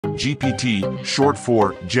GPT, short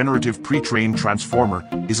for Generative Pre-trained Transformer,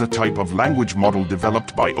 is a type of language model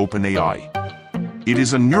developed by OpenAI. It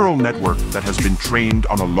is a neural network that has been trained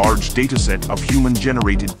on a large dataset of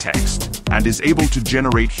human-generated text, and is able to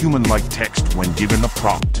generate human-like text when given a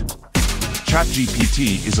prompt.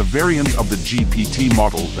 ChatGPT is a variant of the GPT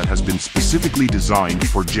model that has been specifically designed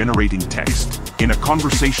for generating text in a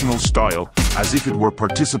conversational style, as if it were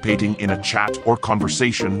participating in a chat or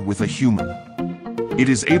conversation with a human. It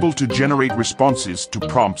is able to generate responses to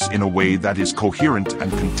prompts in a way that is coherent and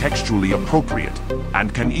contextually appropriate,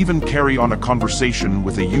 and can even carry on a conversation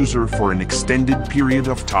with a user for an extended period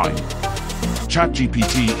of time.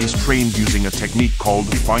 ChatGPT is trained using a technique called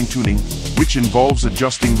fine-tuning, which involves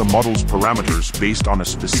adjusting the model's parameters based on a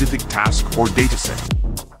specific task or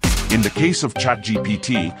dataset. In the case of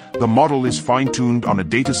ChatGPT, the model is fine-tuned on a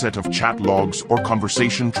dataset of chat logs or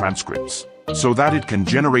conversation transcripts, so that it can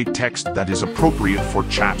generate text that is appropriate for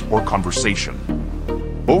chat or conversation.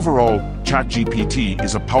 Overall, ChatGPT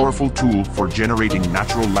is a powerful tool for generating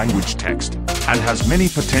natural language text, and has many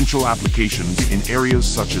potential applications in areas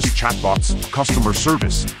such as chatbots, customer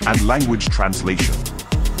service, and language translation.